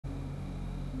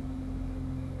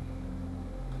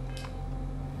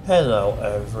Hello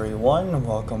everyone,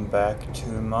 welcome back to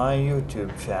my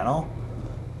YouTube channel.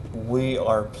 We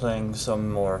are playing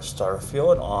some more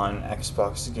Starfield on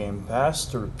Xbox Game Pass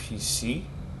through PC.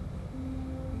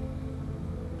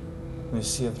 Let me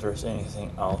see if there's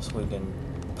anything else we can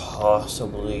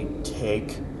possibly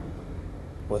take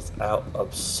without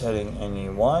upsetting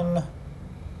anyone.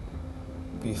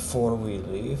 Before we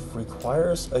leave,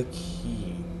 requires a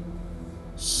key.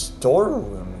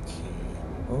 Storeroom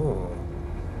key. Ooh.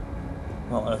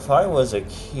 Well, if I was a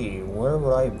key, where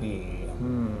would I be?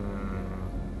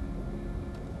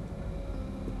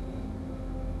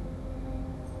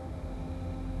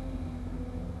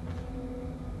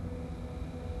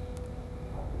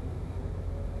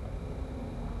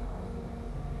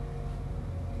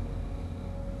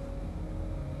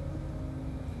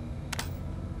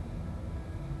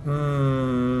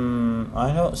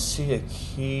 I don't see a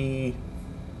key.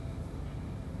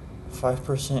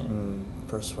 5% in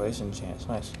persuasion chance.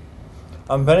 Nice.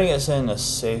 I'm betting it's in a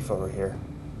safe over here.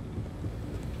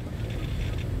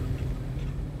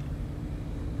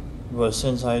 But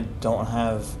since I don't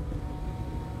have...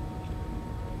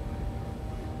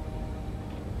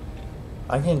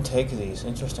 I can take these.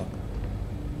 Interesting.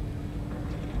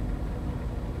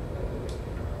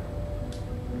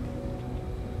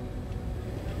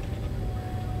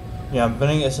 Yeah, I'm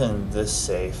betting it's in this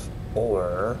safe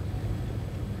or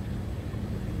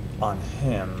on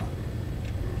him.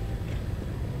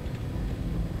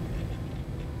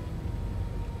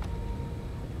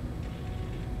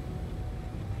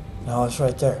 No, it's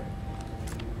right there.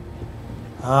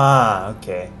 Ah,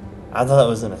 okay. I thought it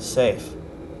was in a safe.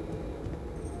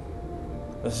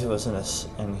 Let's see what's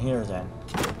in here then.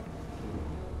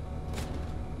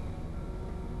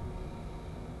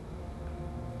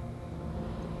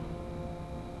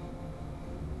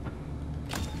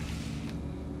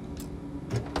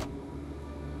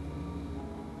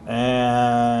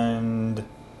 And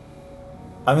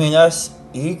I mean that's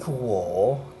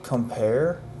equal.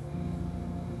 Compare.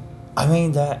 I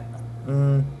mean that.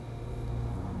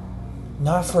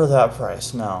 Not for that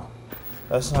price. No,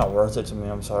 that's not worth it to me.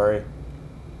 I'm sorry.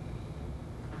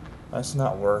 That's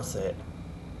not worth it.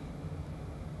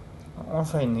 I don't know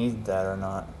if I need that or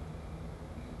not.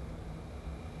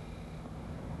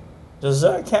 Does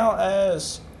that count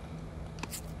as?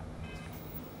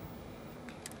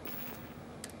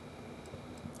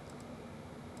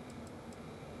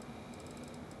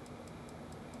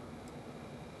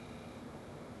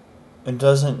 It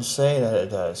doesn't say that it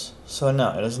does. So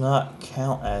no, it does not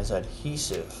count as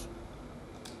adhesive.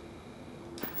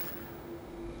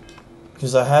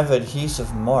 Because I have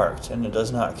adhesive marked and it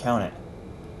does not count it.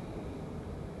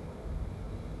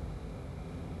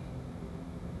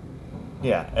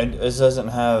 Yeah, it doesn't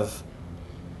have...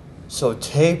 So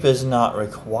tape is not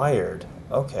required.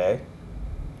 Okay.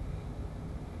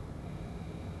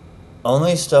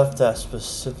 Only stuff that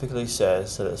specifically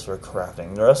says that it's for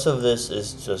crafting. The rest of this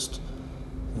is just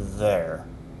there.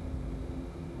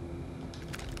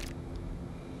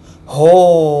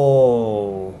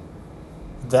 Oh,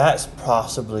 that's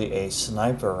possibly a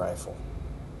sniper rifle.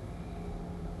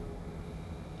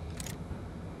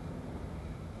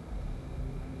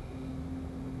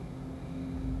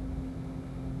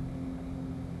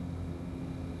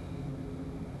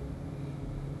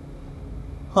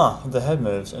 Huh, the head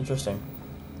moves. Interesting.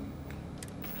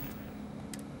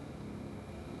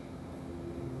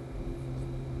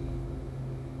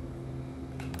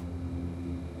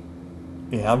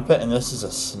 Yeah, I'm betting this is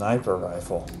a sniper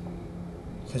rifle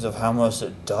because of how much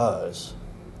it does.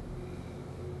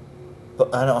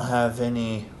 But I don't have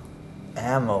any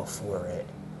ammo for it.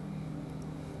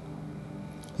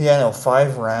 Yeah, no,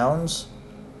 5 rounds?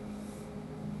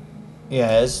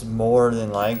 Yeah, it's more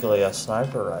than likely a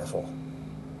sniper rifle.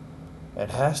 It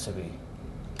has to be.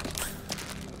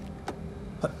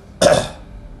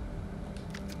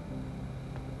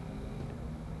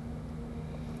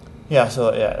 Yeah,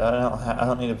 so yeah, I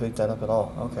don't need to pick that up at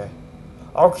all. Okay,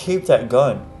 I'll keep that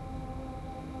gun.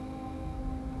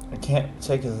 I can't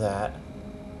take that.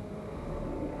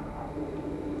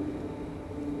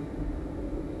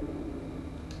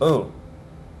 Oh.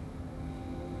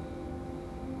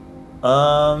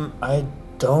 I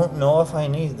don't know if I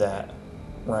need that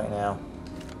right now,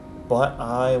 but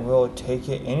I will take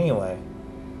it anyway.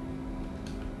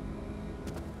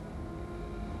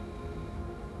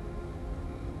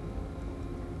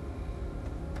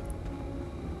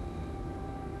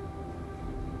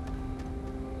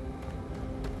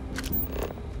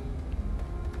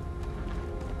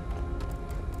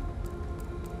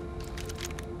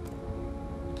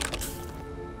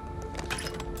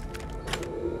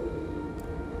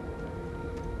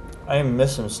 I am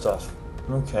missing stuff.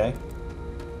 Okay.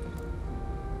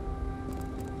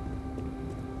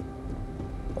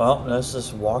 Well, let's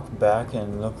just walk back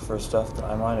and look for stuff that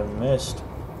I might have missed.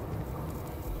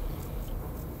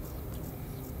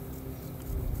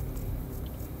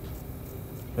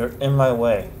 You're in my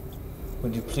way.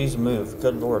 Would you please move?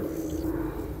 Good lord.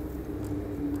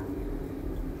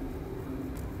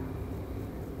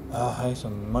 Oh, I need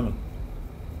some money.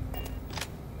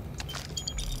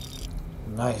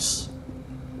 Nice.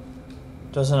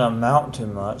 Doesn't amount to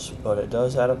much, but it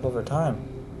does add up over time.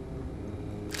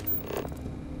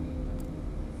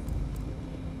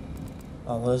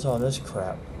 Oh, what is all this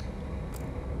crap?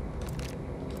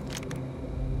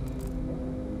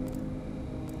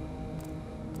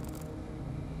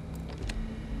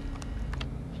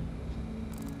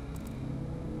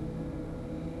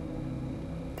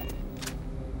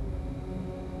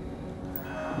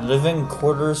 Living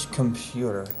quarters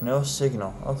computer. No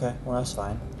signal. Okay, well that's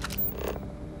fine.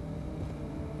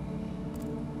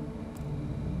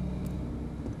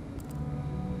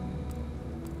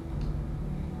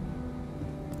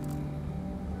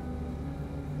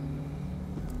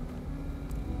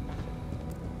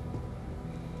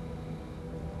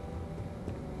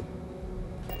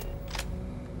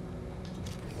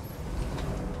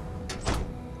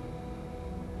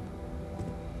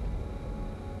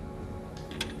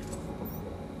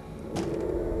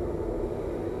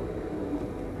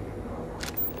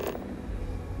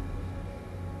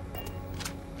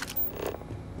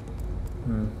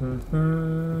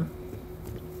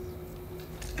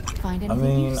 I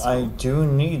mean, I do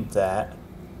need that.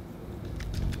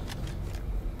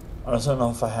 I just don't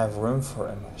know if I have room for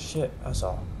it in my shit, that's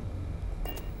all.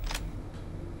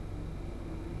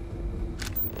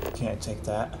 Can't take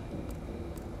that.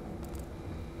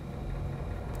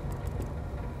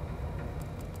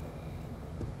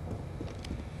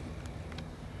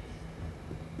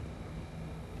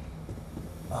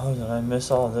 Oh, did I miss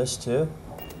all this too?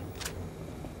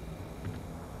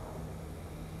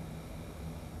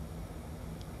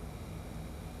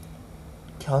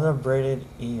 Calibrated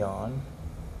Eon.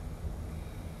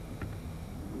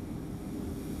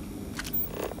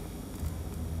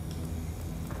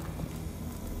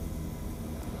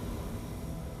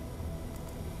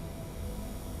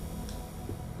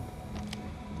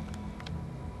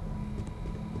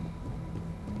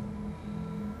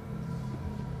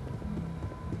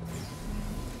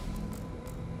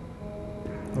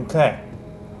 Okay.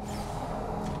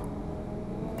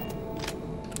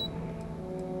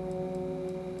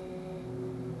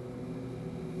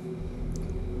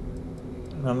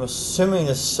 I'm assuming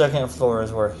the second floor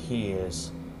is where he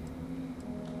is.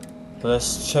 But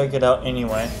let's check it out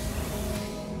anyway.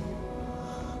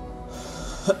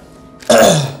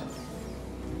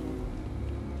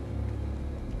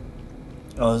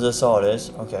 Oh, is this all it is?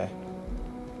 Okay.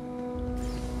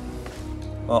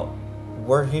 Well,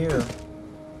 we're here.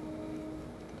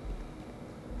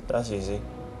 That's easy.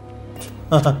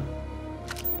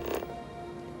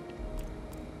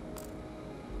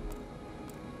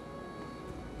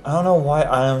 I don't know why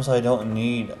items I don't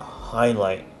need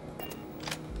highlight.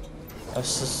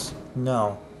 That's just...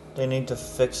 no. They need to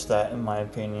fix that in my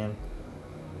opinion.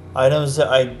 Items that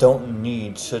I don't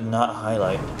need should not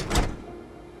highlight.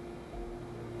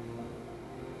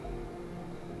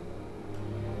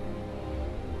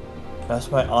 That's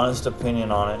my honest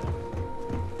opinion on it.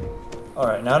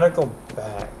 Alright, now to go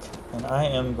back. And I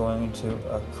am going to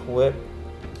equip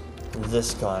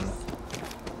this gun.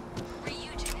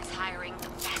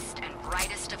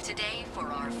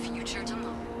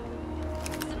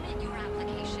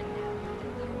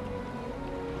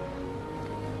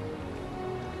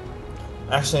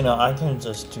 Actually, no, I can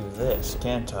just do this,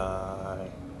 can't I?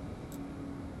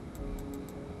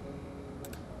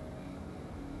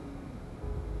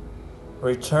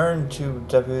 Return to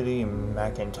Deputy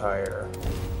McIntyre.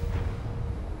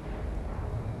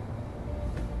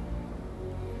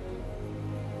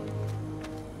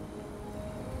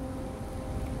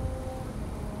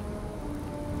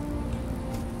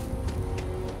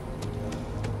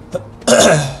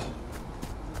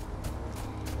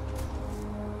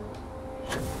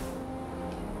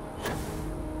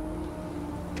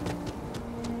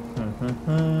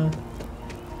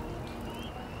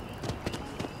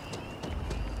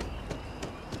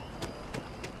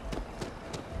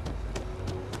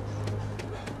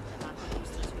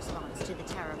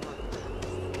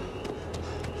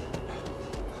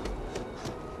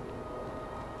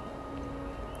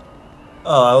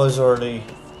 Oh, I was already...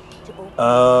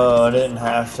 oh, I didn't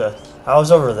have to. I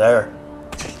was over there.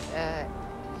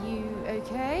 You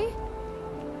okay?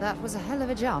 That was a hell of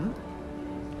a jump.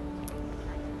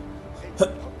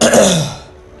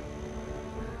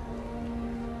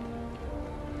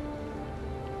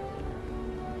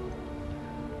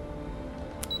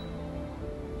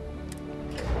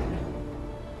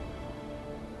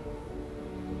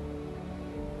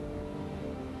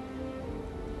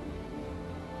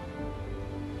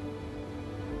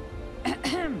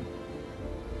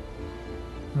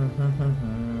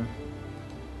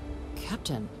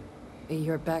 Captain,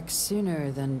 you're back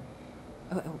sooner than...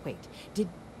 Oh, wait.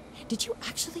 Did you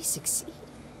actually succeed?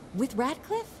 With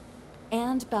Radcliffe?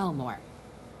 And Balmore?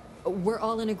 We're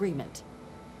all in agreement.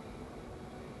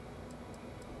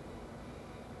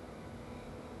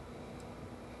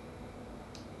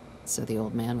 So the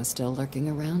old man was still lurking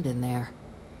around in there.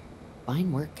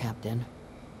 Fine work, Captain.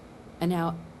 And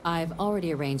now, I've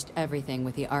already arranged everything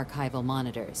with the archival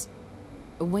monitors.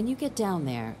 When you get down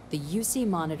there, the UC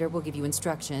monitor will give you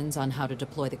instructions on how to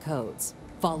deploy the codes.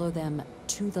 Follow them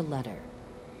to the letter.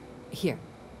 Here,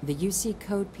 the UC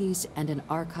code piece and an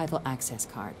archival access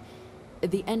card.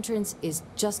 The entrance is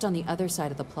just on the other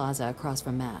side of the plaza across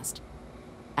from Mast.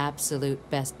 Absolute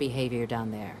best behavior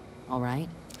down there, all right?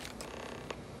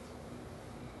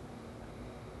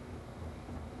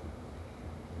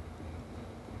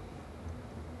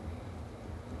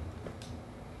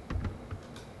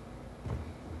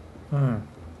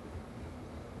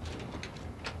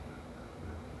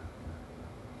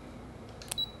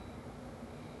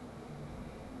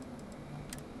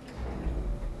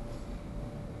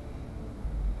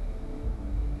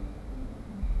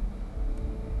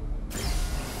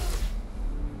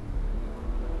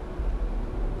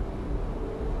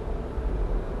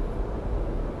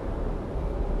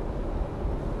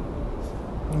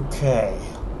 Okay.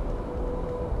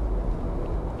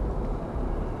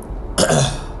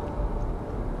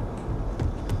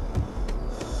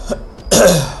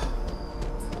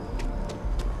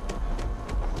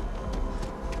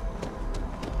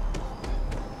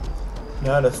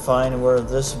 Now to find where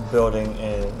this building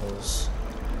is.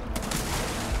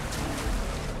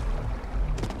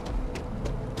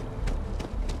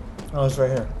 Oh, it's right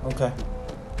here. Okay.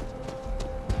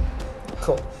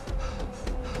 Cool.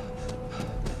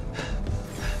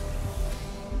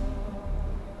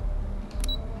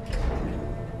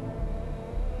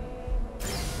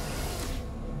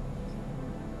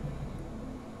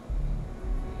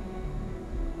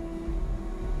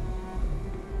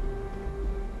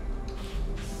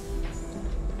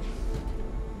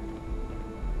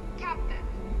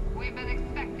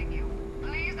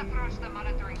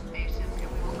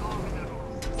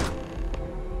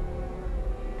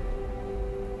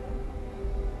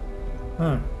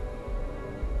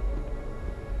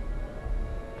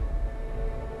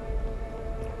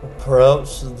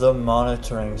 Approach the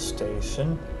monitoring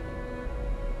station,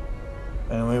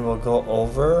 and we will go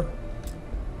over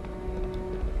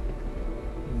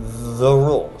the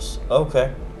rules.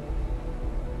 Okay.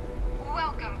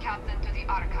 Welcome, Captain, to the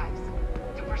archives.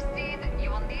 To proceed, you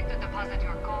will need to deposit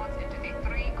your codes into the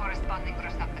 3 corresponding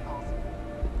receptacles.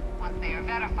 Once they are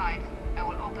verified, I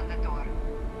will open the door.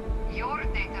 Your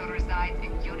data resides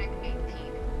in Unit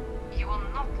 18. You will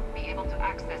not be able to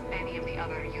access any of the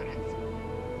other units.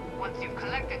 Once you've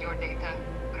collected your data,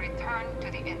 return to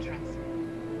the entrance.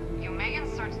 You may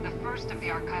insert the first of the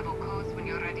archival codes when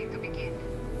you're ready to begin.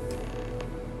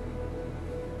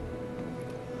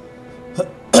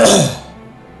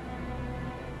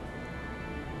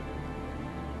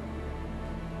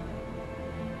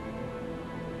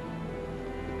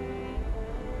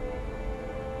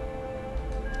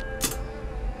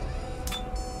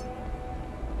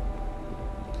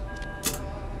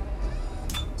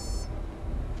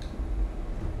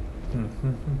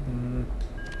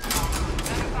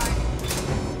 Verified.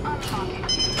 Unlocking.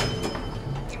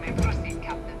 You may proceed,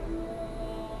 Captain.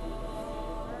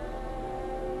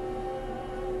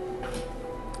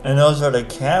 And those are the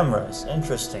cameras.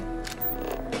 Interesting.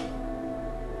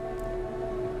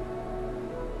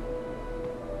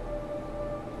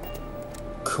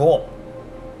 Cool.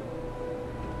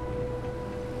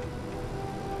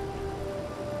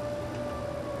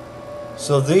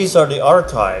 So these are the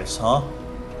archives, huh?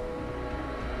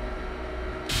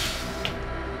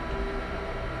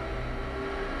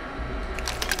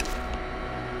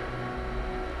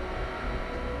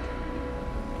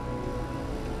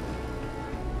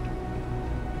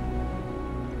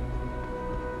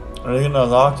 Are you gonna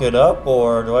lock it up,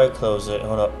 or do I close it?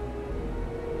 Hold up.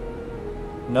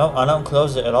 No, I don't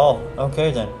close it at all.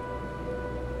 Okay then.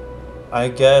 I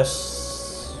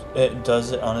guess it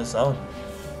does it on its own.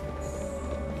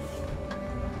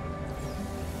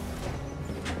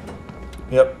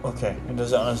 Yep, okay. It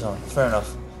does it on its own. Fair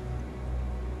enough.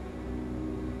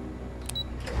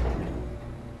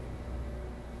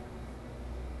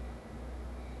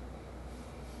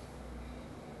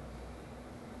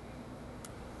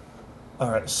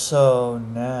 Alright, so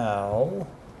now...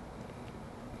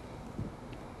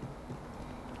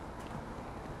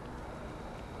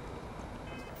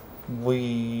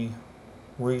 we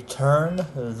return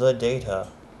the data.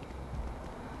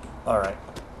 Alright.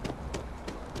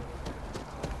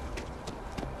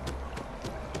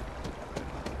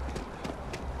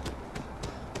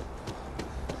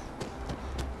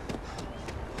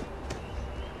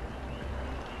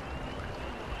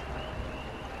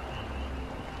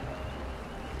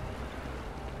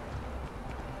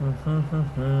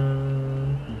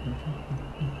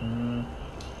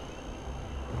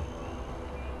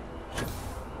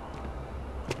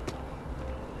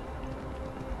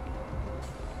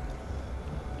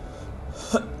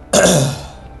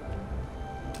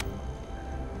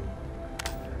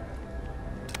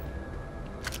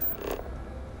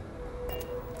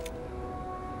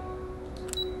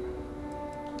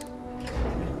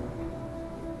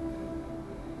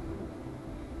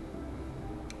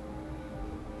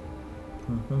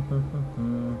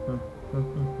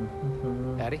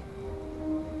 Patty?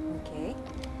 Okay.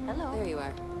 Hello. There you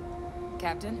are.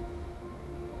 Captain.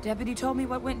 Deputy told me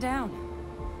what went down.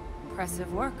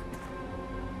 Impressive work.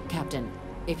 Captain,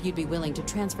 if you'd be willing to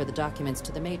transfer the documents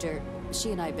to the Major,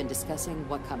 she and I have been discussing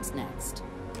what comes next.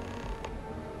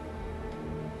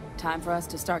 Time for us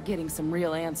to start getting some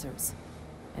real answers.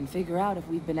 And figure out if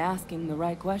we've been asking the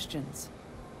right questions.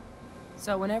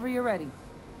 So whenever you're ready.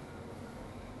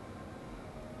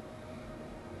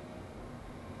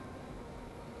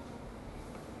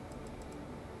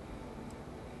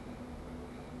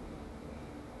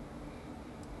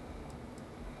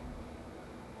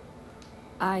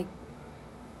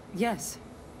 Yes.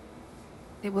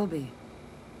 It will be.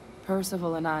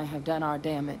 Percival and I have done our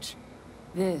damage.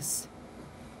 This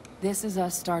is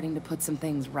us starting to put some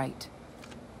things right.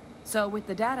 So with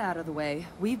the data out of the way,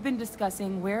 we've been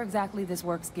discussing where exactly this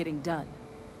work's getting done.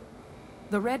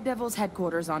 The Red Devil's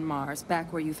headquarters on Mars,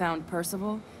 back where you found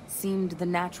Percival, seemed the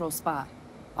natural spot.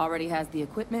 Already has the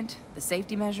equipment, the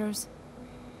safety measures.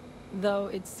 Though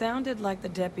it sounded like the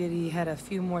deputy had a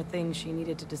few more things she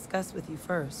needed to discuss with you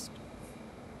first.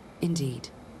 Indeed.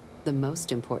 The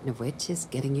most important of which is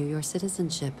getting you your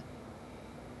citizenship.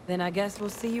 Then I guess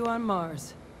we'll see you on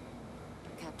Mars.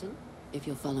 Captain, if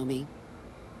you'll follow me.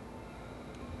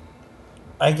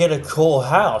 I get a cool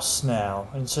house now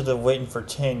instead of waiting for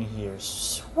 10 years.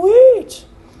 Sweet!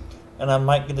 And I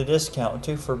might get a discount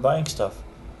too for buying stuff.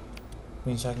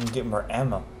 Means I can get more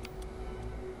ammo.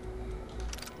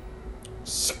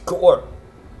 Score!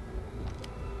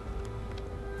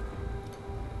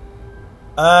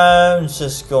 I'm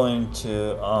just going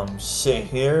to sit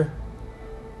here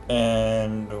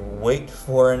and wait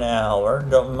for an hour.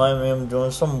 Don't mind me, I'm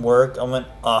doing some work. I'm an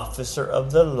officer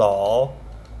of the law.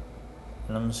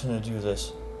 And I'm just going to do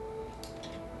this.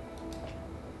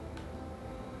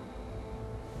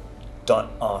 Done.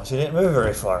 Oh, she didn't move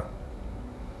very far.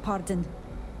 Pardon.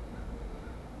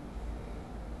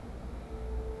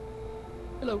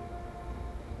 Hello.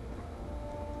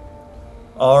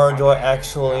 Or do I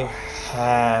actually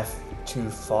have to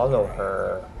follow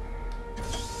her?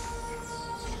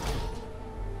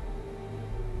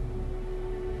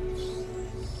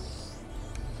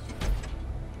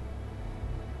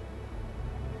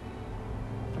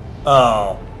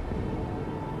 Oh.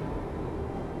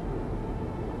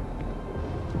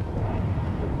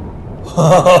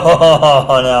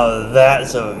 Now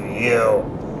that's a view.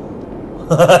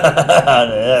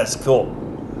 That's cool.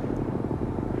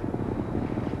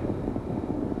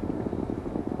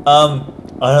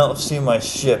 I don't see my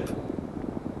ship.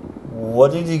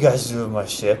 What did you guys do with my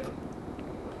ship?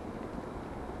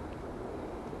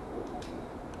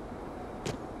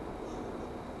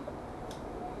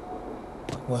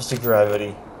 What's the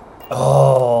gravity?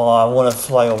 Oh, I want to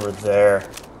fly over there.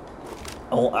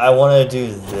 I want to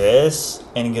do this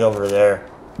and get over there.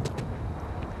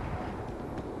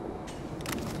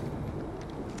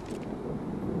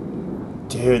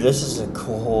 Dude, this is a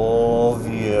cool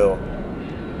view.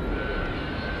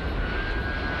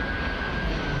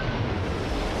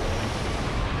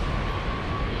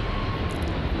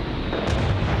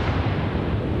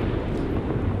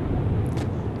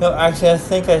 No, actually, I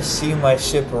think I see my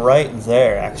ship right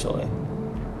there, actually.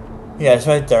 Yeah, it's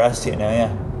right there. I see it now,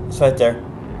 yeah. It's right there.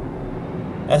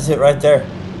 That's it right there.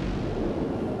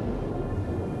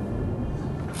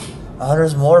 Oh,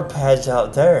 there's more pads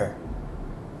out there.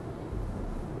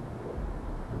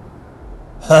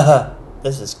 Haha,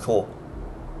 this is cool.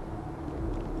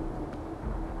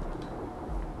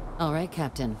 All right,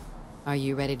 Captain. Are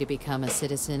you ready to become a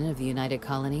citizen of the United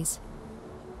Colonies?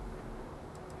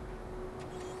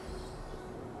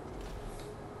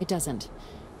 It doesn't.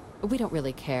 We don't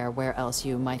really care where else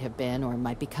you might have been or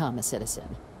might become a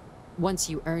citizen. Once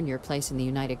you earn your place in the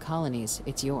United Colonies,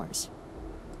 it's yours.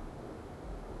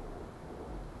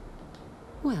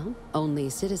 Well, only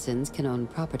citizens can own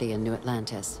property in New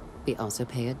Atlantis. We also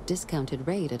pay a discounted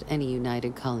rate at any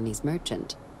United Colonies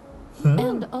merchant.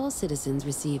 And all citizens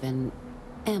receive an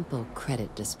ample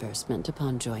credit disbursement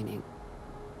upon joining.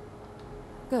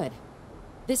 Good.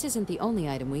 This isn't the only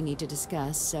item we need to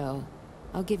discuss, so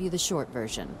I'll give you the short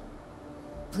version.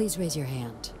 Please raise your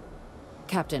hand.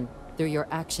 Captain, through your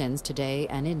actions today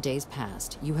and in days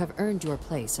past, you have earned your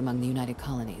place among the United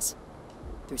Colonies.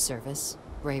 Through service,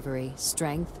 bravery,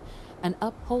 strength, and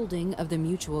upholding of the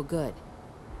mutual good.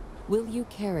 Will you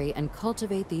carry and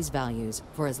cultivate these values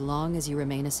for as long as you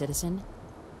remain a citizen?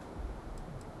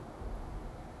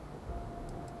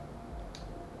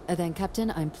 Then,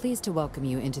 Captain, I'm pleased to welcome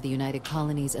you into the United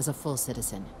Colonies as a full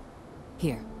citizen.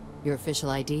 Here, your official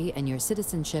ID and your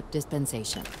citizenship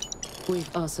dispensation.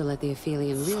 We've also let the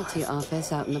Aphelion Realty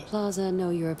office out in the plaza know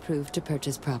you're approved to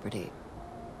purchase property.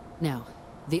 Now,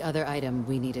 the other item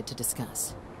we needed to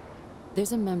discuss.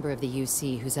 There's a member of the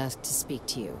UC who's asked to speak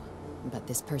to you, but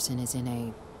this person is in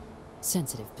a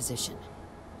sensitive position.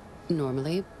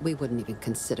 Normally, we wouldn't even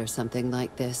consider something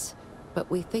like this. But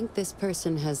we think this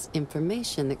person has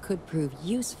information that could prove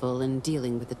useful in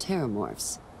dealing with the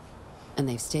Terramorphs. And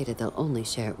they've stated they'll only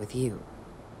share it with you.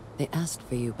 They asked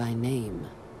for you by name.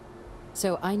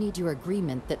 So I need your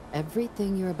agreement that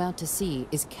everything you're about to see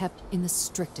is kept in the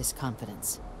strictest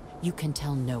confidence. You can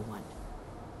tell no one.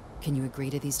 Can you agree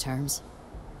to these terms?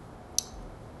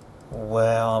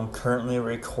 Well, I'm currently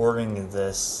recording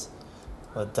this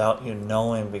without you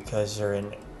knowing because you're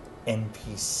an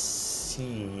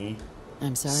NPC.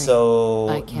 I'm sorry. So,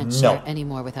 I can't share any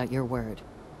more without your word.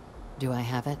 Do I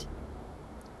have it?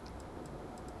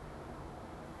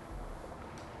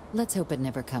 Let's hope it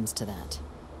never comes to that.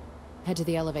 Head to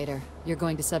the elevator. You're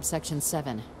going to subsection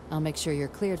 7. I'll make sure you're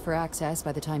cleared for access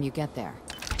by the time you get there.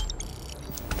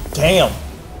 Damn!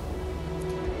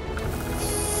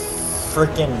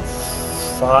 Frickin'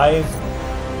 5?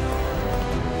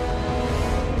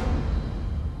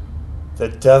 The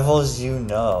devils you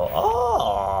know.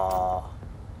 Oh!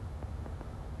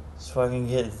 So I can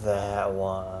get that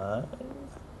one.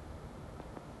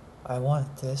 I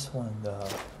want this one though,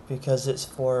 because it's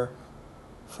for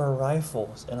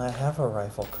rifles, and I have a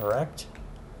rifle, correct?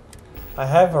 I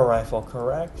have a rifle,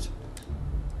 correct?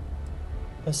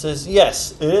 It says,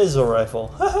 yes, it is a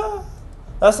rifle.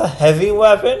 That's a heavy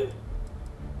weapon?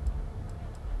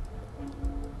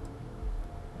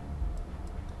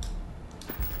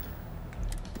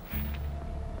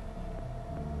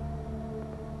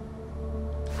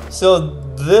 So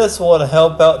this would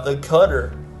help out the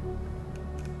cutter.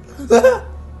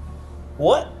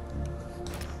 What?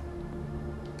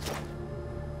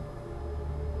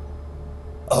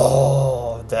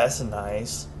 Oh, that's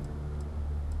nice.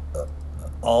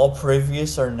 All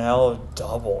previous are now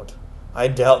doubled. I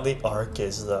doubt the arc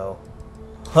is though.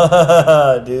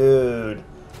 Dude.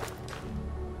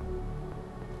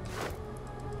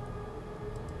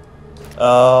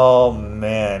 Oh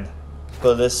man.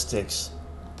 Ballistics.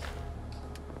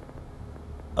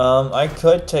 I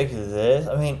could take this.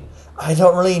 I mean, I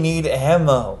don't really need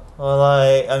ammo.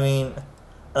 Like, I mean,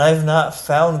 I've not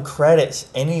found credits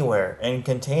anywhere in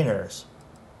containers.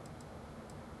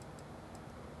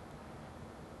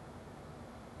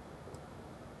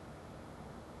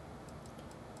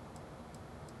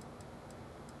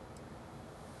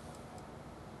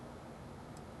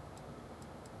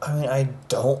 I mean, I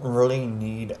don't really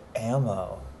need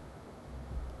ammo.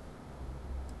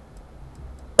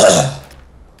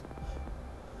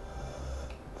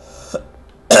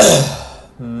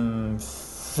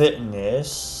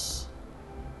 Fitness,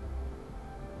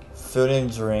 food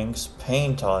and drinks,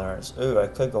 pain tolerance. Ooh, I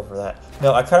could go for that.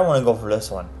 No, I kind of want to go for this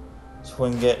one. So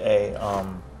we can get a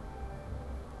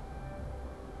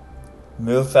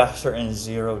move faster in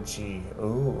 0G.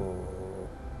 Ooh.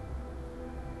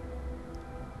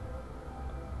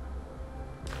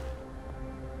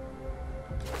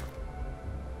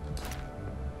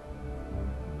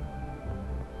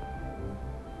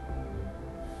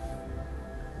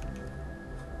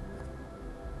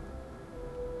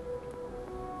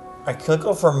 I could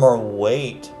go for more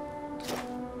weight.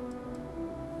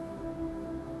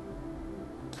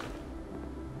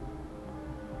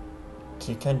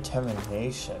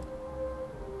 Decontamination.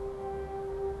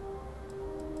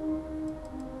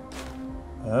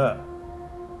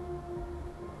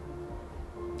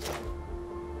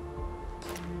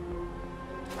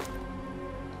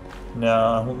 No,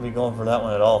 I won't be going for that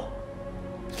one at all.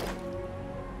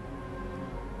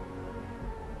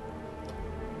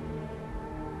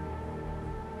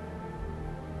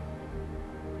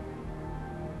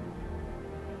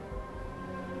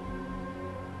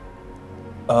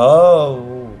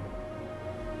 Oh.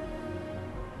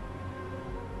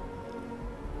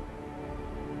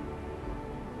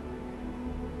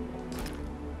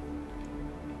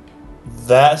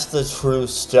 That's the true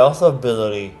stealth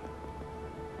ability.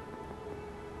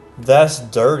 That's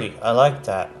dirty. I like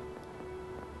that.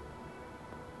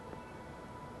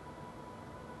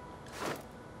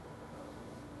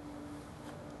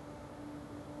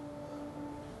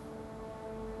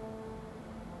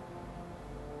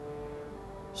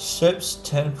 Ships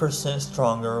 10%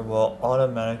 stronger will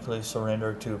automatically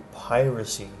surrender to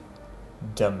piracy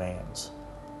demands.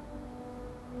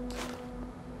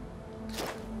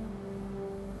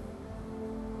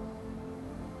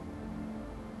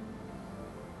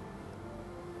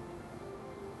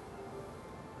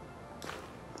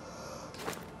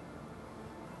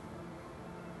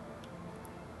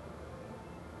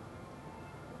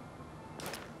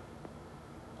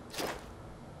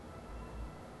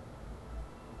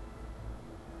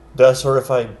 That's sort of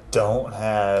if I don't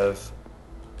have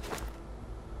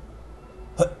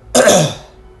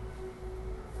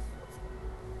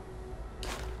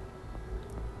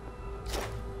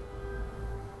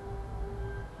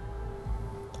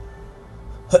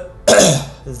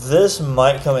this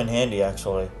might come in handy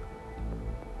actually.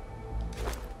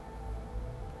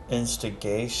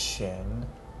 Instigation.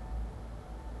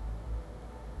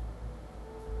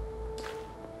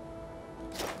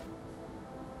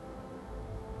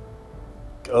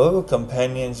 Oh,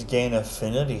 companions gain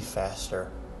affinity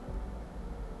faster.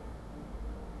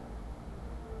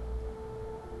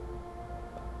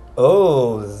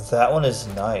 Oh, that one is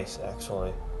nice,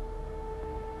 actually.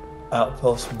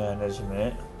 Outpost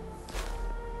management.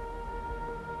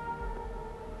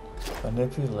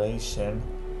 Manipulation.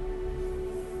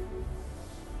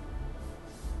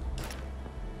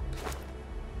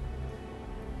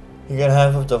 You're gonna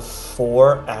have up to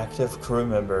 4 active crew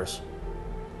members.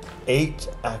 8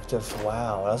 active.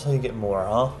 Wow, that's how you get more,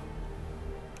 huh?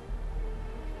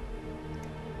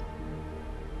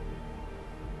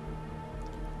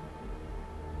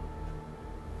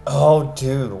 Oh,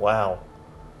 dude, wow.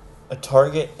 A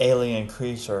target alien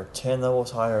creature 10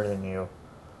 levels higher than you.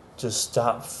 Just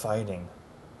stop fighting.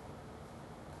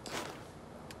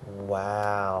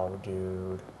 Wow,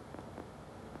 dude.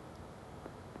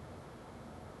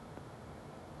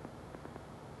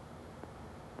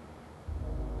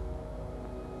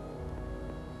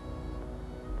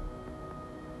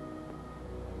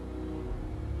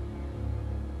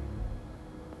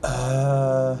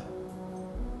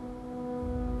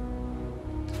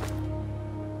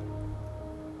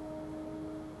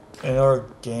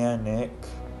 Inorganic.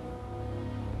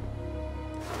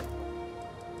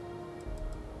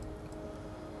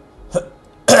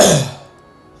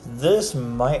 This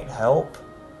might help.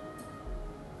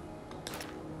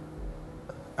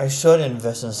 I should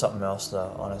invest in something else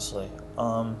though, honestly.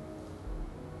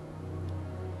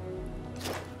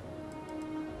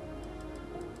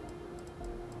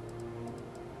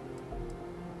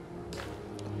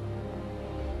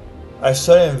 I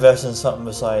should invest in something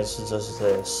besides just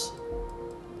this.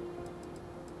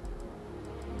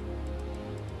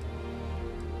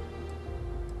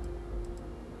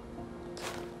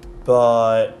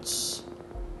 But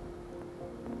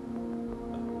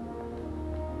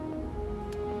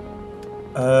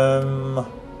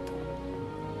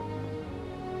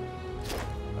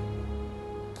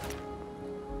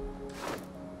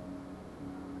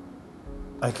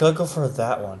I could go for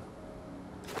that one.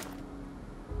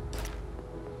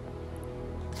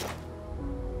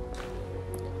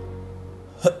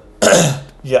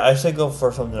 Yeah, I should go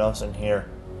for something else in here.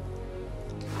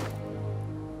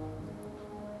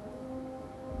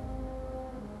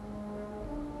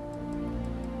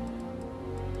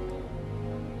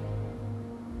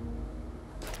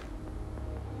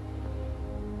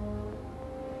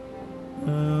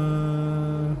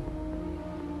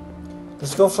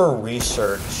 Let's go for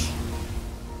research.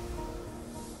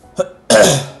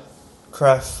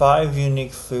 Craft 5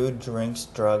 unique food, drinks,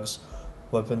 drugs,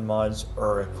 weapon mods,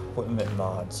 or equipment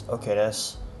mods. Okay,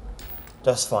 that's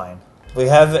fine. We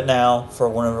have it now for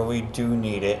whenever we do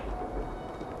need it.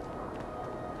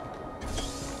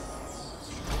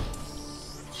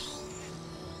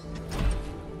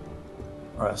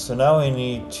 Alright, so now we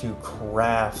need to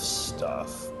craft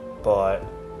stuff, but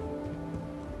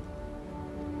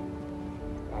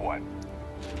what?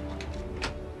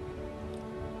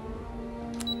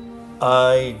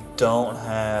 I don't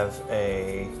have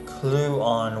a clue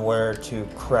on where to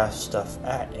craft stuff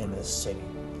at in this city.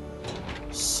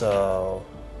 So,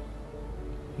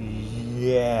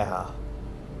 yeah.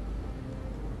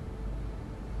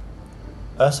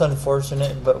 That's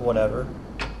unfortunate, but whatever.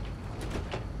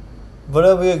 But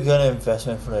it'll be a good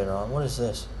investment for later on. What is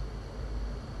this?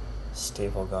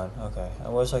 Staple gun. Okay. I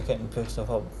wish I couldn't pick stuff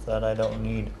up that I don't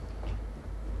need.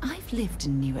 I've lived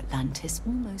in New Atlantis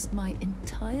almost my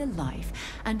entire life,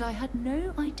 and I had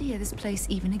no idea this place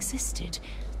even existed.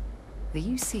 The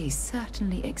UC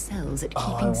certainly excels at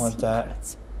keeping I want secrets.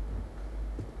 that.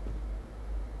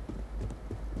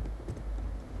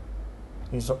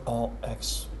 These are all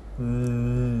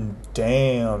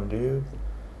damn, dude.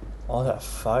 All that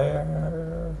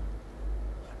fire.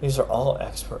 These are all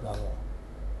expert level.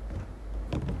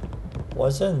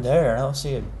 What's in there? I don't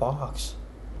see a box.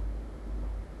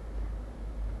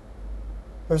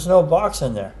 There's no box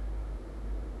in there.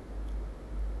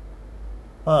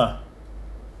 Huh.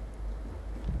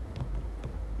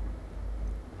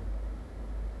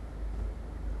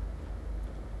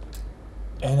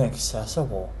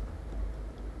 Inaccessible.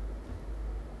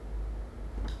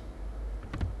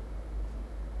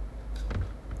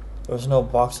 There's no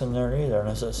box in there either,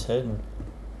 unless it's hidden.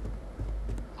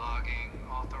 Logging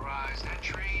authorized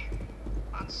entry.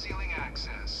 Unsealing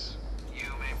access. You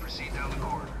may proceed down the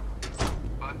corridor.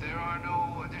 But there are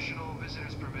no additional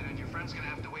visitors permitted. Your friend's gonna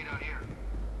have to wait out here.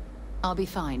 I'll be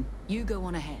fine. You go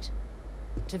on ahead.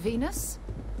 To Venus?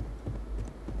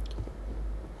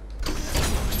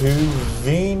 To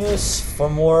Venus for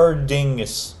more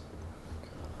dingus.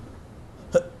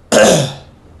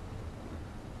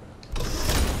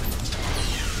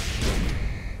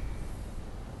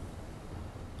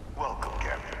 Welcome,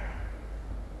 Captain.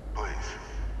 Please,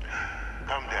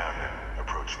 come down and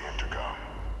approach the intercom.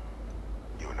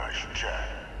 You and I should chat.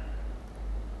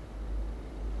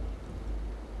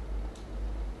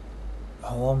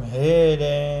 Oh, I'm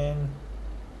hidden.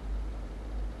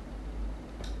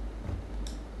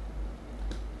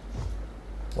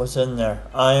 What's in there?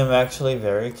 I am actually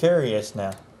very curious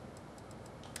now.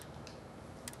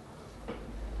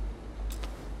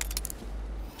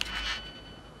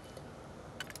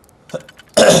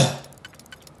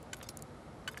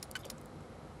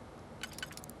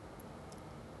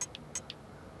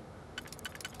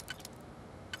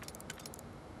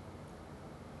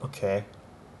 Okay.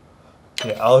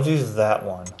 Yeah, I'll do that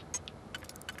one.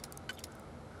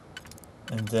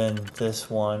 And then this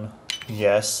one.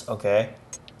 Yes, okay.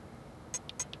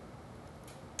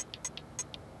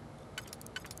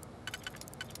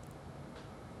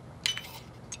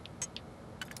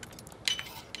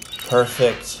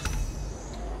 Perfect.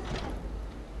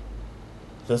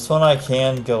 This one I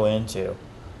can go into.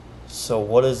 So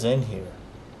what is in here?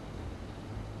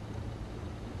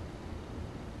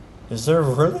 Is there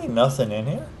really nothing in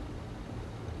here?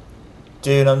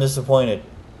 Dude, I'm disappointed.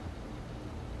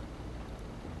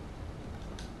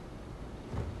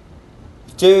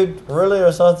 Dude, really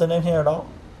there's nothing in here at all?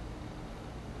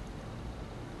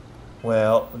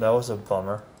 Well, that was a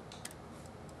bummer.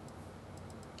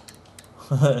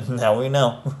 Now we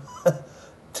know.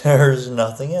 There's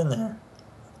nothing in there.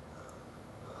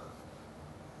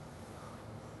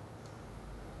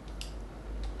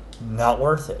 Not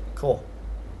worth it. Cool.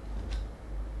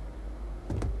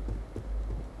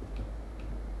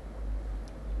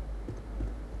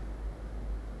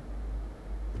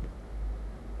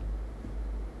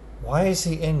 Why is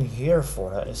he in here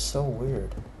for? That is so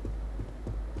weird.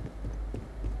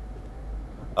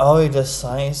 Oh, he does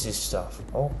sciencey stuff.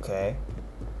 Okay.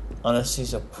 Unless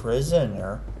he's a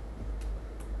prisoner.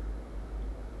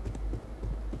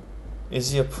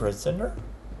 Is he a prisoner?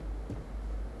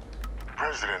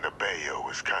 President Abeyo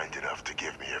was kind enough to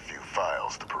give me a few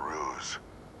files to peruse.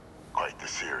 Quite the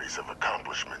series of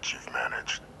accomplishments you've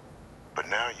managed. But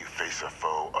now you face a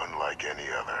foe unlike any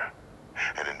other.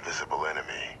 An invisible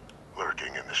enemy,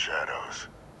 lurking in the shadows.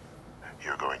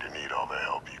 You're going to need all the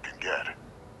help you can get,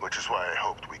 which is why I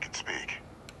hoped we could speak.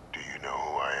 Do you know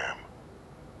who I am?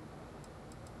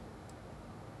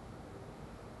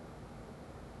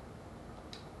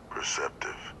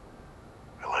 Perceptive.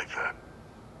 I like that.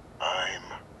 I'm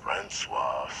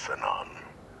Francois Sanon,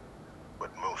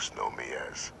 but most know me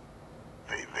as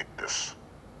Victus.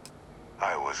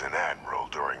 I was an admiral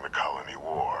during the Colony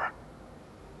War.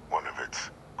 One of its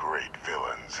great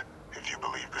villains, if you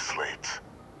believe the slates.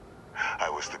 I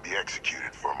was to be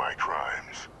executed for my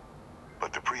crimes,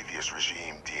 but the previous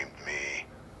regime deemed me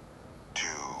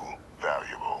too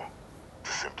valuable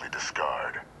to simply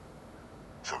discard.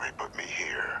 So they put me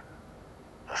here,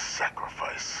 a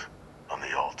sacrifice on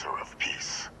the altar of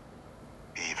peace.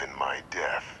 Even my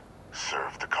death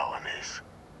served the colonies.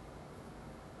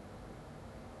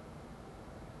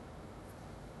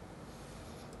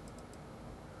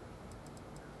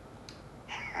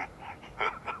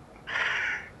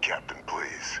 Captain,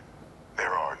 please.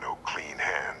 There are no clean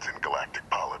hands in galactic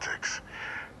politics.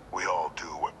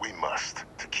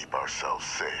 ourselves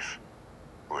safe.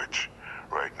 Which,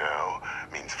 right now,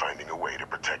 means finding a way to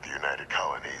protect the United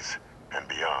Colonies and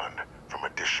beyond from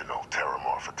additional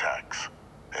Terramorph attacks.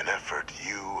 An effort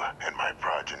you and my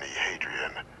progeny,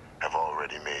 Hadrian, have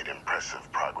already made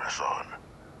impressive progress on.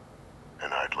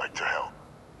 And I'd like to help,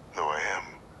 though I am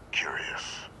curious.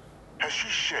 Has she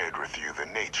shared with you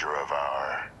the nature of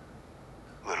our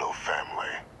little family?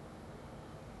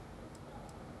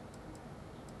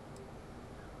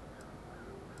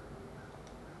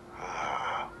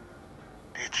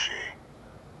 Did she?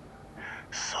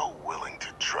 So willing to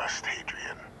trust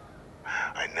Hadrian.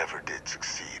 I never did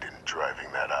succeed in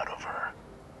driving that out of her.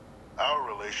 Our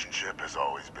relationship has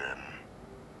always been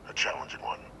a challenging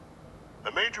one.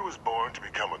 The Major was born to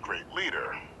become a great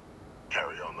leader,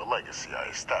 carry on the legacy I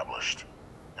established,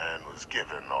 and was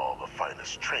given all the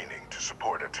finest training to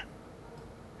support it.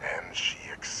 And she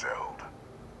excelled.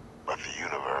 But the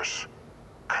universe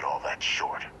cut all that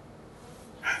short.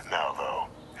 Now, though,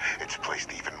 it's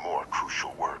placed even more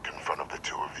crucial work in front of the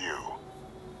two of you.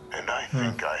 And I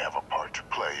think I have a part to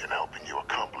play in helping you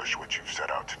accomplish what you've set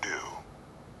out to do.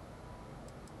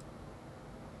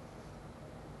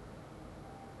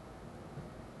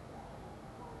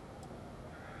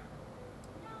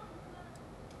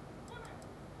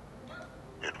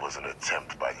 It was an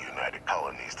attempt by the United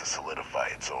Colonies to solidify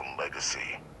its own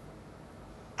legacy,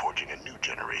 forging a new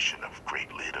generation of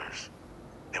great leaders.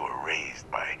 They were raised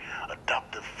by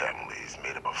adoptive families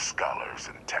made up of scholars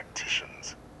and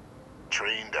tacticians,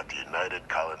 trained at the United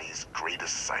Colonies'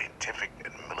 greatest scientific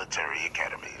and military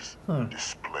academies,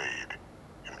 displayed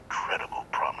incredible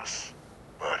promise.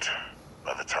 But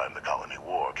by the time the Colony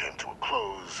War came to a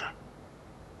close,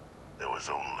 there was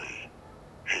only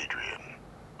Hadrian.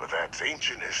 But that's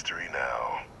ancient history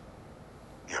now.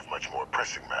 You have much more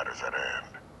pressing matters at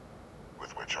hand,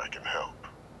 with which I can help.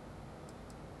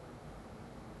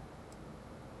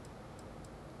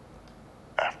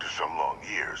 After some long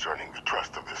years earning the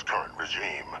trust of this current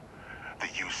regime, the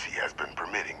UC has been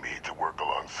permitting me to work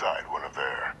alongside one of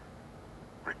their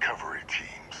recovery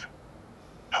teams,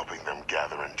 helping them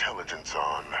gather intelligence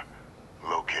on,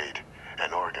 locate,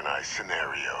 and organize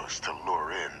scenarios to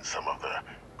lure in some of the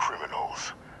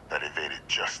criminals that evaded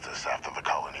justice after the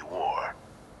Colony War.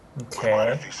 With quite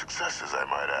a few successes, I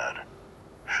might add.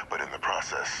 But in the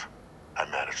process, I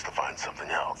managed to find something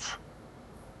else.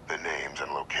 The names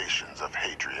and locations of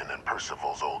Hadrian and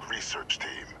Percival's old research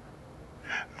team.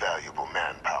 Valuable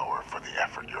manpower for the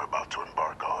effort you're about to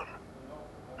embark on.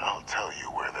 I'll tell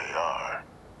you where they are,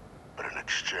 but in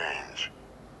exchange,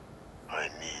 I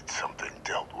need something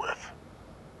dealt with.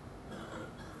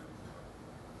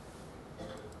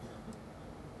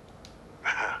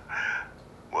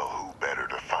 Well, who better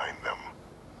to find them?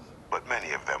 But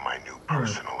many of them I knew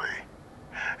personally,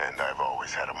 and I've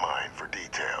always had a mind for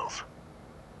details.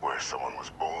 Where someone was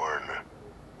born,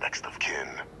 next of kin.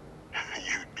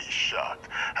 You'd be shocked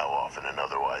how often an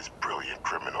otherwise brilliant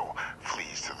criminal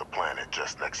flees to the planet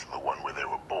just next to the one where they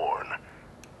were born,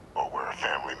 or where a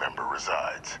family member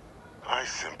resides. I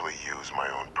simply use my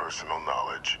own personal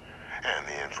knowledge and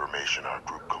the information our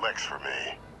group collects for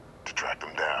me to track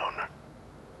them down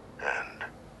and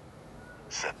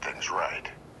set things right.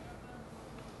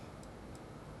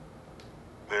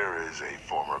 There is a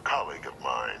former colleague of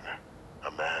mine,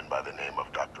 a man by the name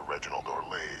of Dr. Reginald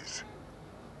Orlays.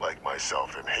 Like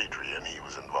myself and Hadrian, he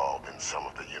was involved in some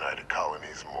of the United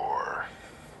Colonies' more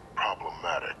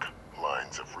problematic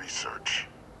lines of research.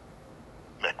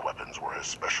 Mech weapons were his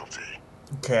specialty.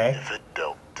 If it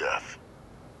dealt death,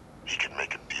 he could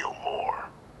make a deal more.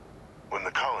 When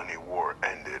the Colony War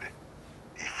ended,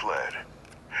 he fled,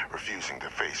 refusing to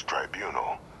face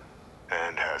tribunal,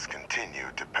 and has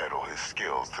continued to peddle his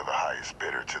skills to the highest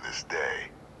bidder to this day.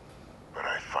 But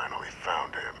I finally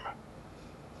found him.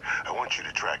 I want you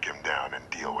to track him down and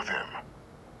deal with him,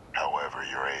 however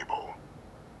you're able.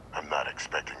 I'm not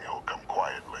expecting he'll come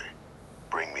quietly.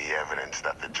 Bring me evidence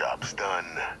that the job's done,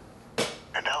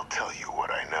 and I'll tell you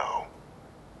what I know.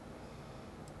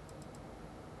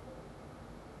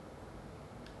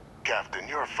 Captain,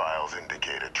 your files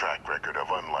indicate a track record of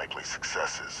unlikely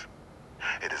successes.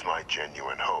 It is my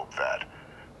genuine hope that,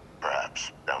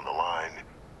 perhaps down the line,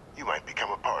 you might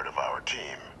become a part of our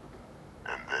team.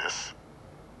 And this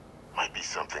might be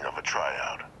something of a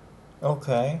tryout.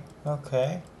 Okay.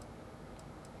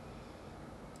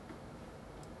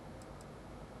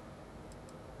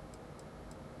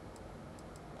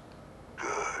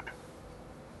 Good.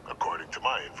 According to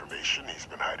my information, he's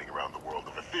been hiding around the world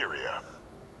of Etheria.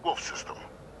 Wolf system.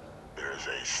 There's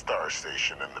a star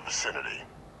station in the vicinity.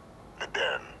 The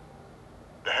Den.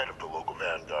 The head of the local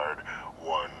vanguard,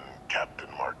 one Captain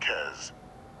Marquez,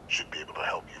 Should be able to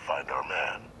help you find our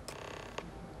man.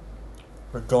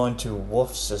 We're going to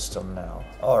Wolf System now.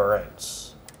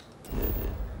 Alright.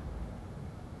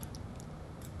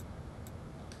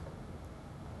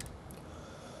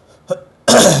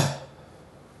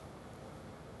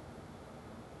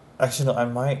 Actually, no, I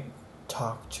might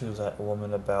talk to that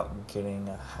woman about getting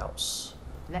a house.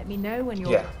 Let me know when you're...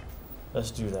 Yeah,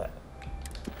 let's do that.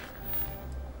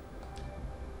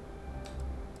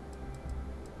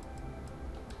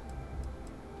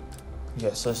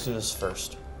 Yes, let's do this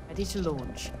first. ready to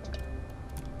launch.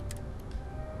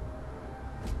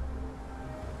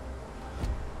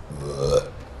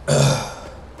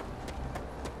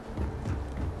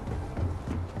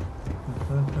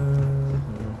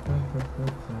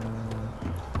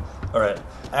 Alright,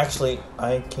 actually,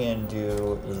 I can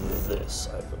do this,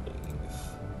 I believe.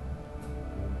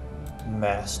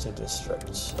 Mass to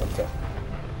districts. Okay.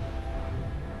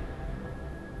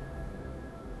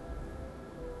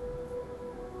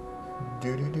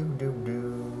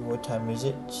 What time is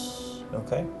it?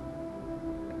 Okay.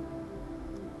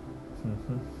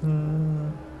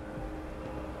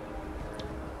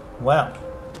 Wow.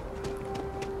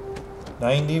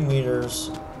 90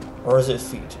 meters, or is it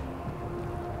feet?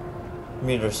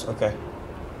 Meters, okay.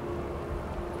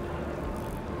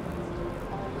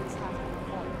 Always have to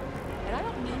perform. And I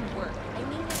don't mean work. I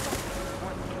mean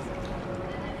performance.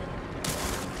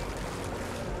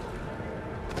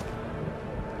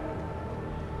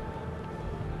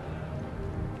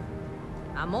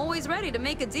 I'm always ready to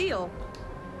make a deal.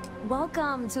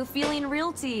 Welcome to Feeling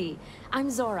Realty. I'm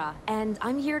Zora, and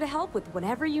I'm here to help with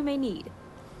whatever you may need.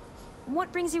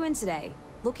 What brings you in today?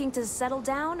 Looking to settle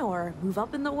down, or move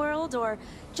up in the world, or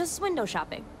just window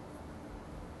shopping?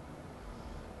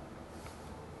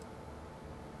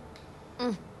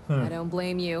 I don't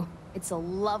blame you. It's a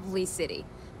lovely city,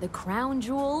 the crown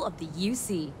jewel of the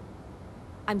UC.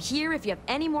 I'm here if you have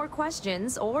any more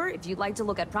questions, or if you'd like to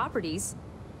look at properties.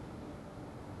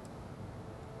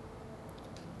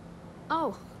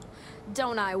 Oh,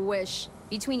 don't I wish.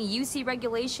 Between UC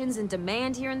regulations and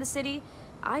demand here in the city,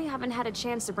 I haven't had a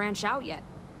chance to branch out yet.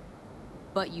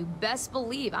 But you best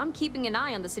believe I'm keeping an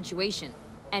eye on the situation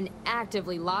and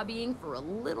actively lobbying for a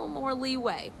little more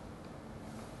leeway.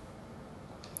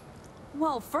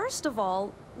 Well, first of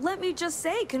all, let me just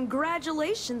say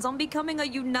congratulations on becoming a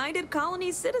United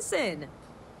Colony citizen.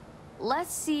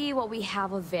 Let's see what we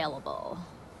have available.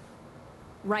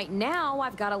 Right now,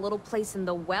 I've got a little place in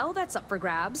the well that's up for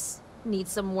grabs.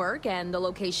 Needs some work, and the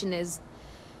location is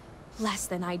less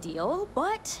than ideal,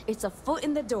 but it's a foot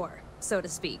in the door, so to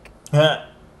speak.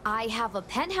 I have a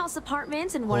penthouse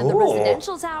apartment in one of the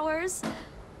residential towers.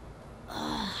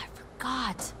 I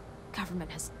forgot.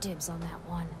 Government has dibs on that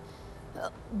one.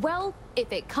 Well,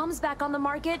 if it comes back on the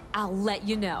market, I'll let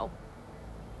you know.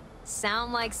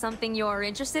 Sound like something you're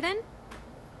interested in?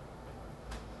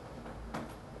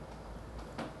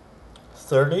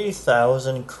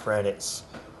 30,000 credits.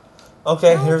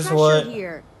 Okay, No here's pressure what.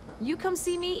 here. You come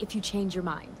see me if you change your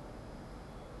mind.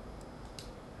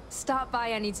 Stop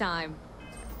by anytime.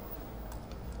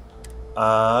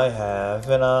 I have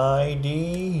an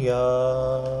idea.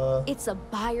 It's a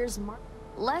buyer's market.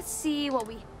 Let's see what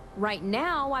we... Right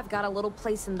now, I've got a little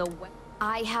place in the west.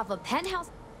 I have a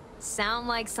penthouse. Sound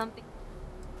like something...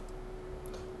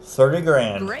 30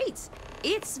 grand. Great.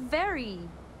 It's very...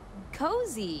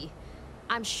 cozy.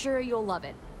 I'm sure you'll love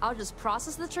it. I'll just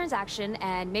process the transaction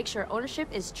and make sure ownership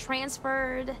is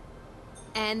transferred.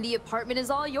 And the apartment is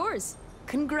all yours.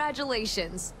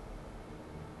 Congratulations.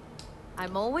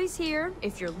 I'm always here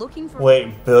if you're looking for...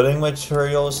 Wait, building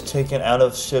materials taken out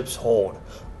of ship's hold.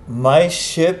 My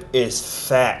ship is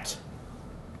fat.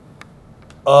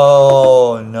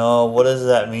 Oh no, what does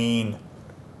that mean?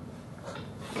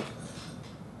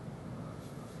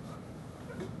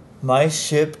 My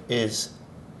ship is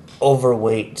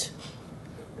overweight.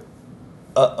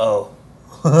 Uh-oh.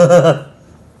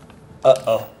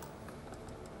 Uh-oh.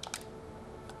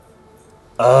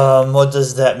 What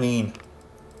does that mean?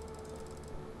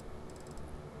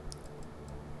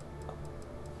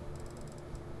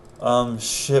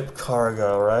 Ship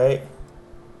cargo, right?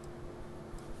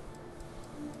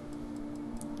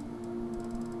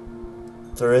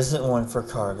 There isn't one for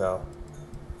cargo.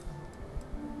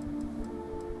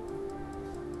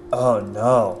 Oh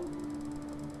no.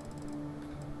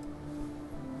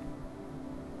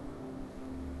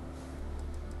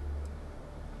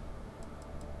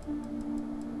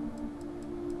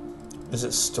 Is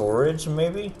it storage,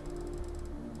 maybe?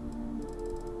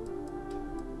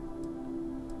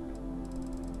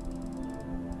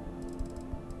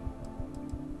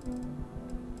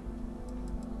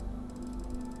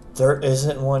 There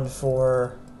isn't one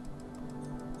for...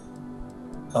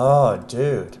 Oh,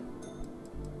 dude.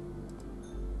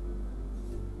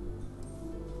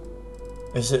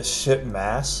 Is it ship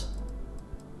mass?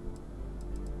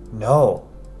 No.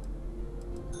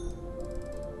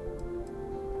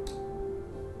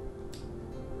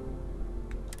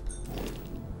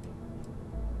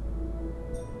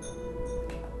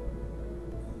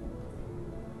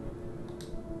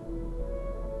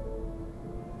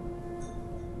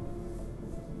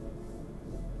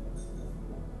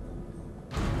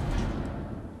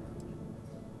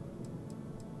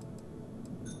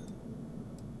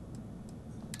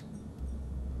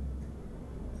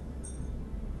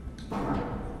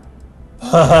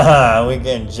 Haha, we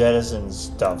can jettison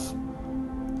stuff.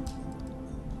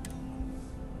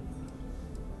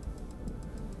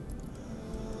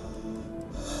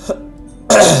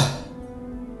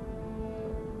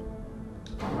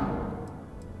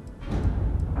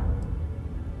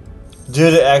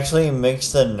 Dude, it actually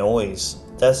makes the noise.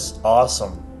 That's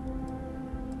awesome.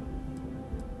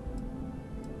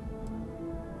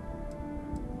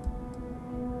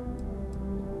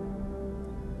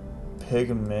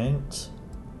 Pigment.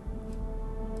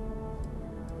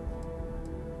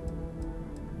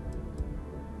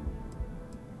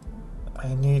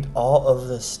 I need all of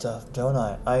this stuff, don't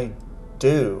I? I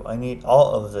do. I need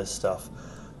all of this stuff.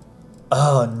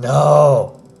 Oh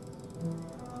no.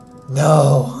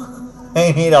 No.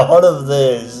 I need all of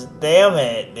this. Damn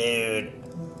it, dude.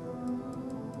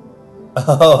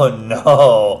 Oh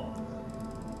no.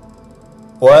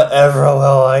 Whatever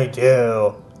will I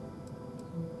do?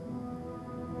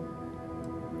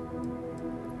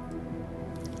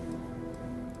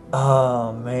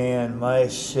 Oh man, my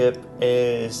ship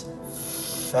is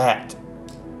fat.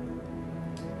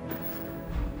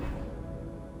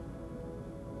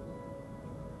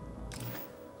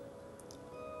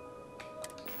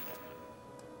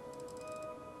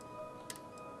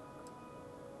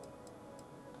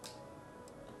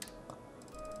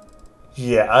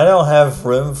 Yeah, I don't have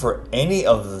room for any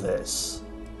of this.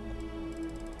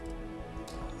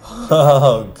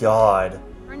 Oh god.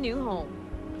 Our new home.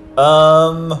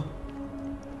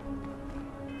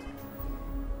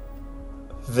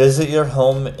 Visit your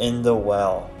home in the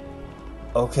well.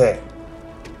 Okay.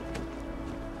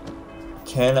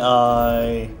 Can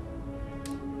I...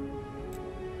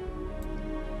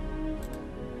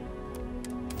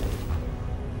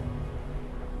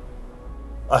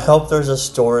 I hope there's a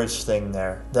storage thing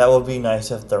there. That would be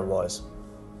nice if there was.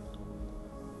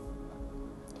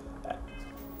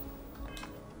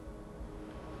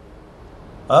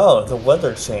 Oh, the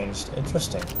weather changed.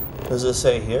 Interesting. Does it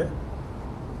say here?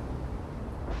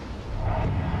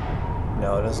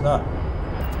 No, it does not.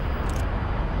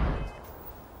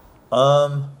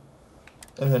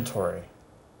 Inventory.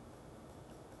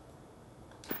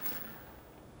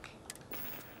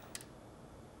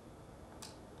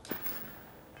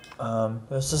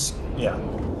 Let's just, yeah.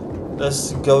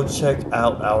 Let's go check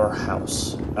out our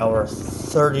house. Our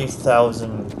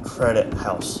 30,000 credit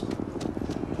house.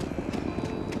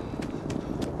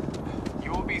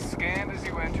 You will be scanned as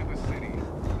you enter the city.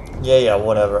 Yeah,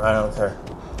 whatever. I don't care.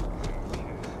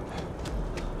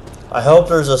 I hope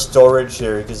there's a storage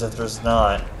here, because if there's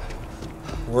not,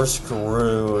 we're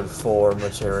screwed for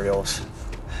materials.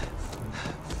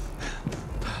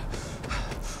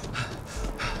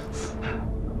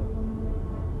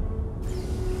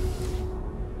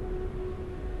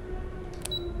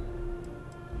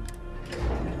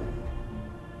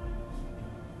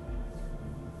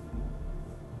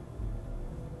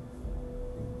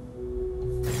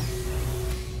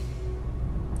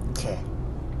 Okay.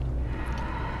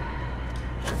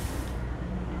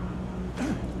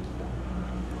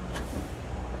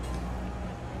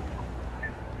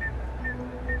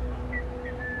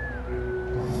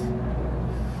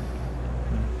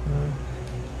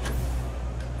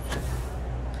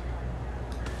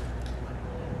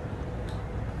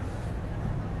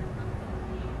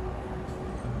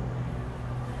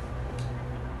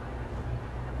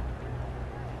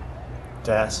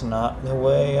 That's not the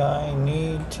way I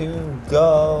need to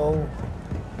go.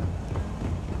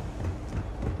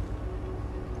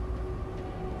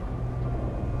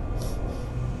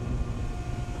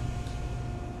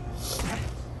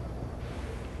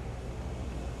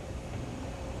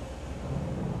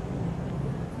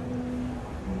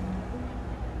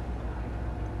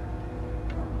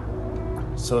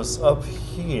 So it's up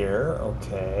here,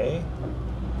 okay.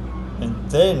 And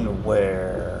then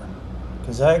where?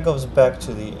 Because that goes back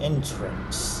to the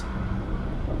entrance.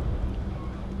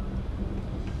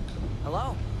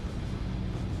 Hello?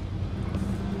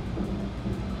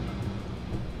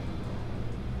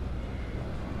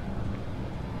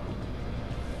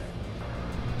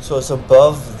 So it's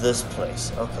above this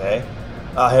place. Okay.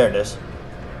 Ah, here it is.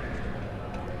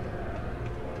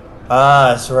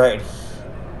 Ah, it's right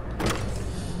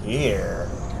here.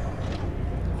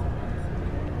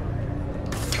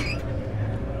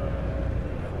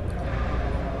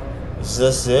 Is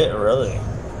this it, really?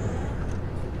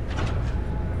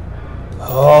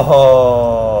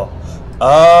 Oh,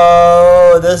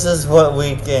 oh, this is what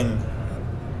we can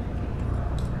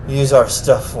use our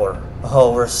stuff for.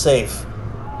 Oh, we're safe.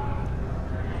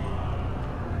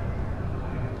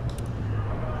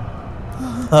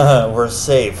 We're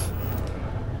safe.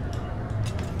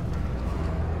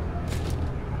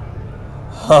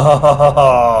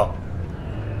 Oh,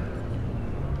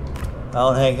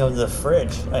 I'll hang up the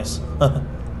fridge. Nice.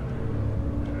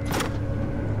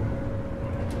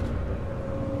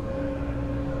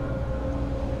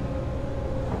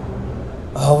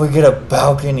 Oh, we get a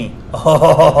balcony.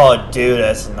 Oh, dude,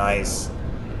 that's nice.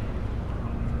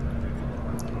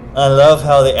 I love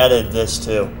how they added this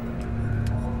too.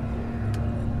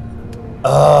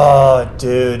 Oh,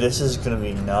 dude, this is gonna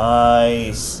be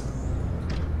nice.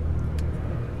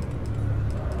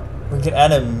 We can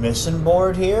add a mission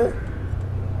board here?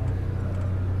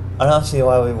 I don't see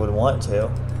why we would want to.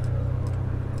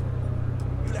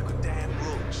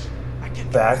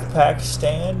 Backpack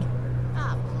stand?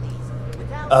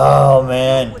 Oh,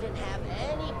 man.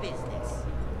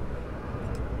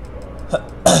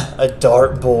 A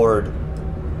dartboard.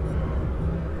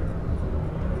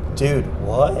 Dude,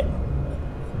 what?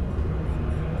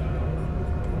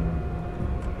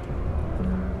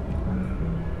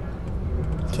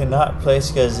 Cannot place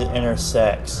because it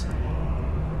intersects.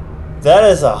 That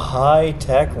is a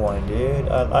high-tech one, dude.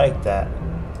 I like that.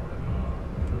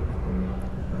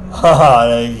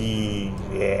 Haha,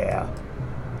 yeah.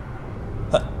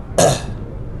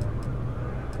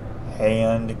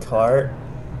 Hand cart.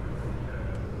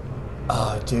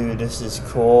 Oh, dude, this is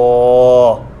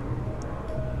cool.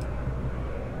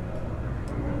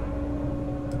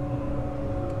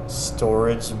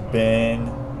 Storage bin.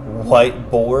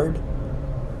 Whiteboard.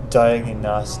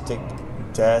 Diagnostic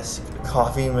desk.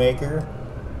 Coffee maker.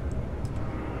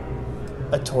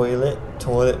 A toilet.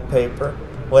 Toilet paper.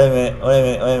 Wait a minute, wait a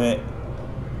minute, wait a minute.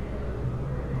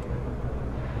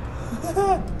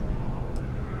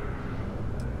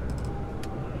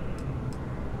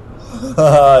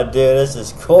 Dude, this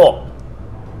is cool.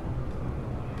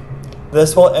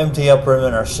 This will empty up room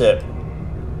in our ship.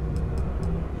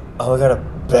 Oh, we got a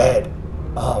bed.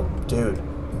 Oh, dude.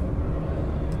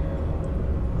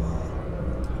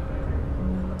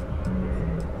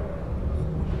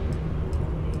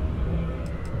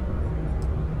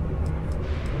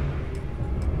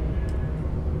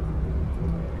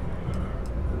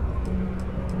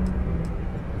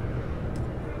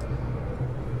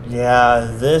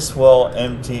 Yeah, this will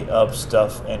empty up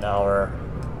stuff in our...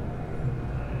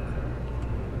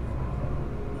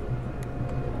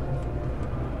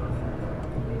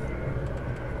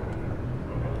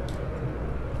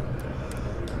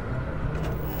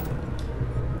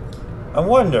 I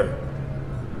wonder.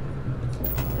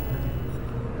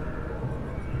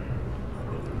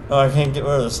 Oh, I can't get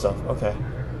rid of this stuff. Okay.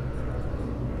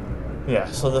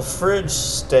 Yeah, so the fridge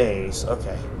stays.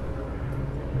 Okay.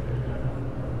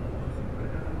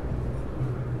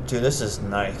 Dude, this is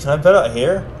nice. Can I bet out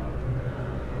here?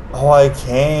 Oh, I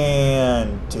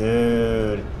can,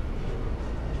 dude.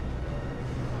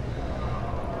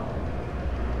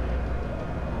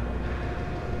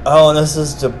 Oh, and this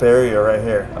is the barrier right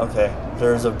here. Okay,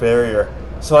 there's a barrier.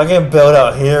 So I can build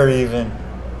out here even.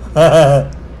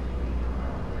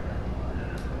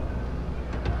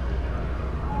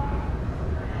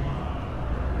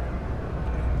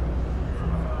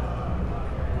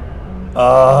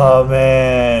 Oh,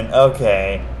 man.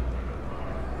 Okay.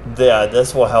 Yeah,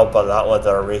 this will help a lot with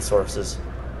our resources.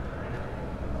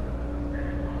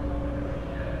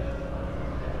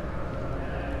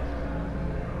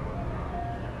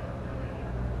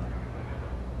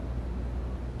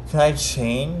 Can I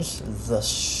change the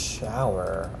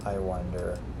shower, I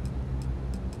wonder?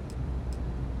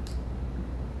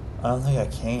 I don't think I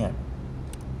can.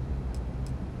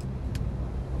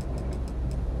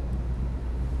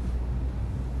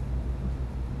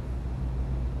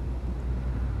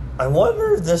 I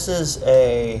wonder if this is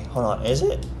a... Hold on, is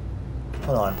it?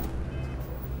 Hold on.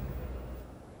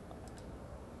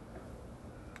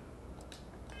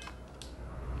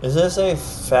 Is this a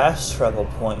fast travel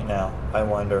point now? I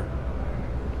wonder.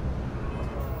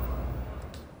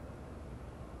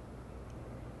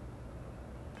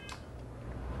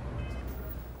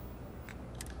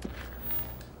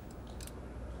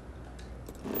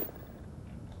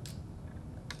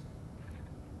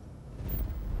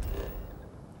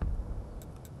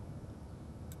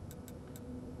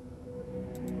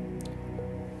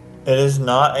 It is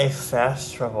not a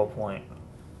fast travel point.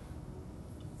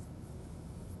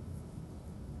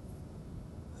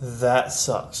 That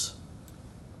sucks.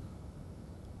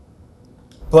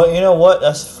 But you know what?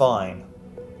 That's fine.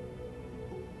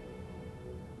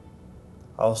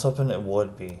 I was hoping it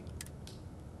would be.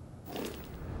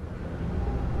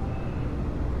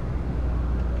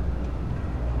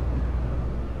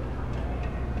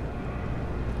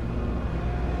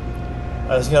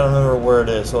 I just gotta remember where it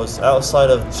is. So it's outside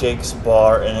of Jake's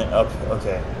bar and it up.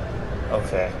 Okay.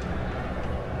 Okay.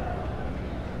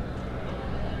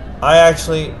 I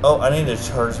actually. Oh, I need to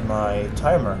charge my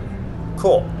timer.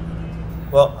 Cool.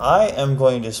 Well, I am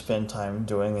going to spend time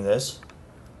doing this.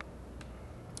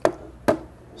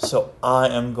 So I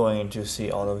am going to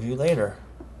see all of you later.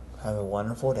 Have a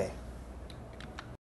wonderful day.